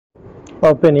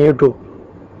Open YouTube.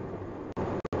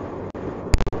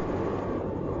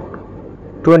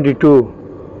 22.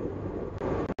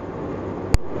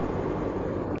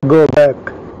 Go back.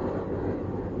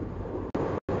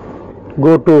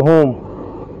 Go to home.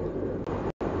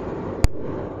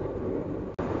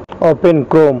 Open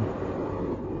Chrome.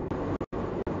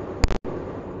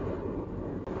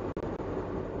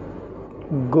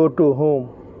 Go to home.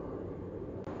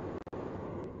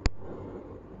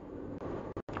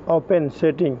 Open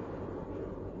setting.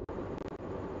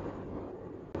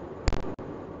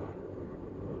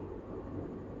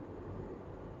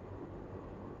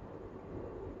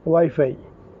 Wi-Fi.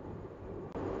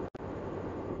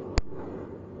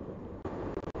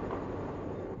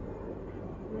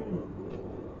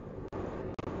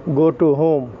 Go to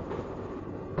home.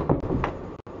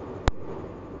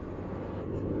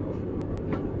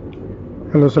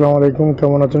 Hello, আসসালামু আলাইকুম।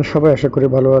 কেমন আছেন সবাই? আশা করি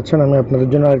ভালো আছেন। আমি আপনাদের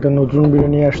জন্য আরেকটা নতুন ভিডিও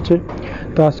নিয়ে আসছি।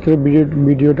 তো আজকের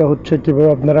ভিডিওটা হচ্ছে কীভাবে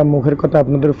আপনারা মুখের কথা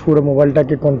আপনাদের পুরো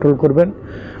মোবাইলটাকে কন্ট্রোল করবেন।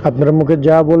 আপনারা মুখে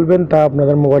যা বলবেন তা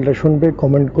আপনাদের মোবাইলটা শুনবে।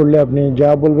 কমেন্ট করলে আপনি যা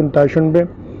বলবেন তাই শুনবে।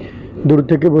 দূর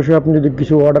থেকে বসে আপনি যদি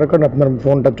কিছু অর্ডার করেন আপনার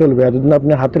ফোনটা চলবে। এতদিন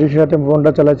আপনি হাতের সাথে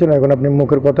ফোনটা চালাচ্ছেন, এখন আপনি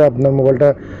মুখের কথা আপনার মোবাইলটা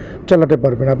চালাতে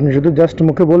পারবেন। আপনি শুধু জাস্ট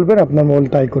মুখে বলবেন, আপনার মোবাইল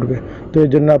তাই করবে। তো এই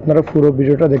জন্য আপনারা পুরো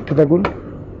ভিডিওটা দেখতে থাকুন।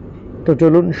 তো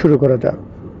চলুন শুরু করা যাক।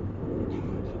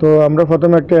 তো আমরা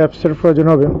প্রথমে একটা অ্যাপসের প্রয়োজন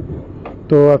হবে।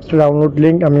 তো অ্যাপসের ডাউনলোড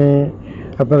লিঙ্ক আমি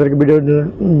আপনাদেরকে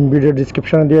ভিডিও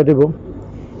ডিসক্রিপশানে দিয়ে দেব।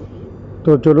 তো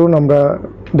চলুন আমরা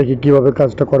দেখি কিভাবে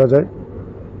কাজটা করা যায়।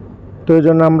 তো এই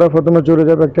জন্য আমরা প্রথমে চলে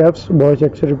যাব একটা অ্যাপস ভয়েস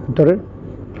এক্সের ভিতরে।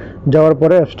 যাওয়ার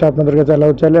পরে অ্যাপসটা আপনাদের কাছে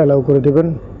অ্যালাউ করে দেবেন।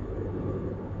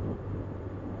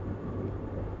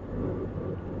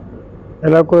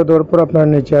 অ্যালাউ করে দেওয়ার পর আপনারা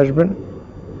নিচে আসবেন।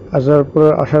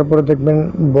 আসার পরে দেখবেন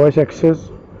ভয়েস অ্যাক্সেস।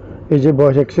 এই যে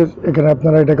ভয়েস অ্যাক্সেস, এখানে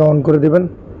আপনারা এটাকে অন করে দেবেন।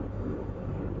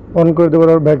 অন করে দেওয়ার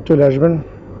পর ব্যাক চলে আসবেন।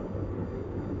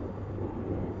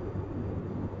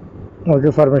 ওকে,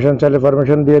 পারমিশন চাইলে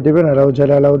পারমিশন দিয়ে দেবেন, অ্যালাউ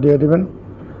চাইলে অ্যালাউ দিয়ে দেবেন।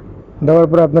 দেওয়ার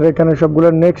পর আপনারা এখানে সবগুলো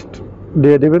নেক্সট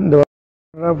দিয়ে দেবেন।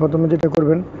 আপনারা প্রথমে যেটা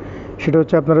করবেন সেটা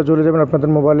হচ্ছে আপনারা চলে যাবেন আপনাদের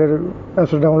মোবাইলের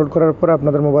অ্যাপস ডাউনলোড করার পর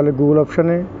আপনাদের মোবাইলের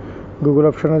গুগল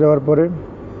অপশানে যাওয়ার পরে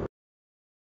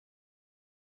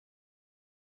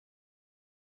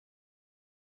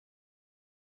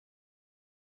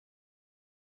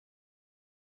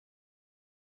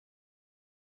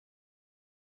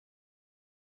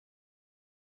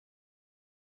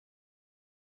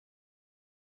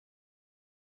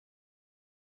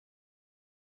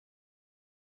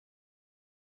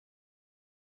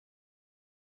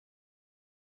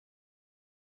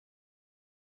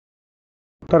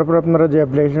তারপর আপনারা যে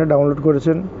অ্যাপ্লিকেশনটা ডাউনলোড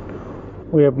করেছেন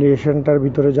ওই অ্যাপ্লিকেশনটার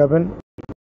ভিতরে যাবেন।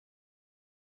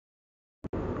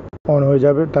 অন হয়ে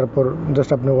যাবে, তারপর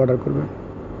জাস্ট আপনি অর্ডার করবেন।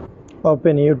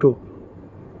 Open YouTube.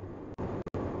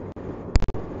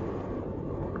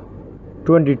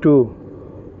 22.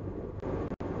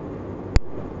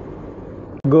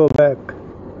 Go back.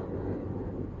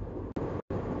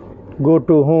 Go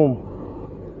to home.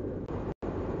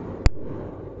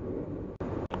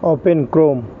 Open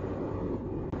Chrome.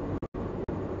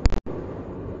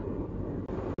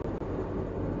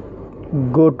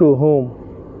 Go to home.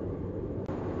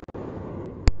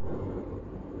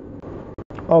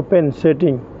 Open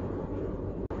setting.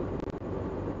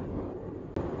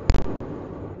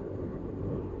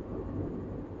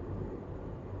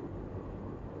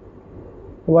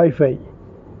 Wi-Fi.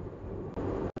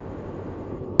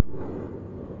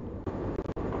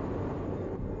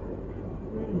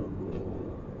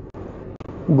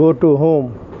 Go to home.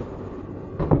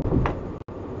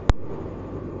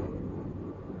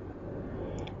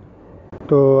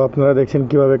 তো আপনারা দেখছেন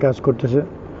কিভাবে কাজ করতেছে।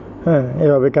 হ্যাঁ,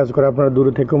 এভাবে কাজ করে আপনারা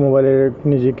দূরে থেকে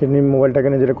মোবাইলটাকে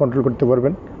নিজেরা কন্ট্রোল করতে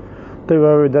পারবেন। তো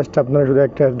এইভাবে জাস্ট আপনারা শুধু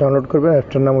একটা অ্যাপ ডাউনলোড করবেন।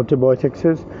 অ্যাপটার নাম হচ্ছে ভয়েস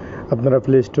অ্যাক্সেস। আপনারা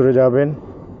প্লে স্টোরে যাবেন।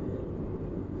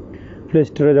 প্লে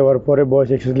স্টোরে যাওয়ার পরে ভয়েস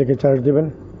অ্যাক্সেস লিখে সার্চ দেবেন।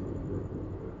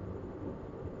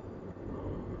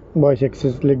 ভয়েস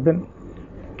অ্যাক্সেস লিখবেন,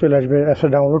 চলে আসবে। অ্যাপটা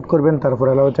ডাউনলোড করবেন, তারপর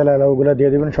অ্যালাউগুলো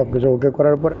দিয়ে দেবেন সব কিছু ওকে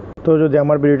করার পর। তো যদি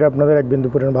আমার ভিডিওটা আপনাদের এক বিন্দু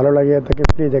পরিমাণ ভালো লাগে থাকে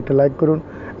প্লিজ একটা লাইক করুন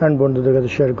অ্যান্ড বন্ধুদের কাছে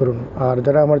শেয়ার করুন। আর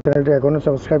যারা আমার চ্যানেলটি এখনও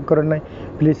সাবস্ক্রাইব করেন নাই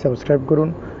প্লিজ সাবস্ক্রাইব করুন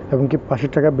এবং কি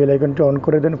পাশের টাকা বেল আইকনটি অন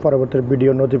করে দেন পরবর্তী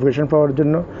ভিডিও নোটিফিকেশন পাওয়ার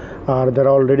জন্য। আর যারা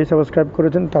অলরেডি সাবস্ক্রাইব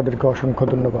করেছেন তাদেরকে অসংখ্য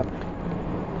ধন্যবাদ।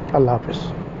 আল্লাহ হাফেজ।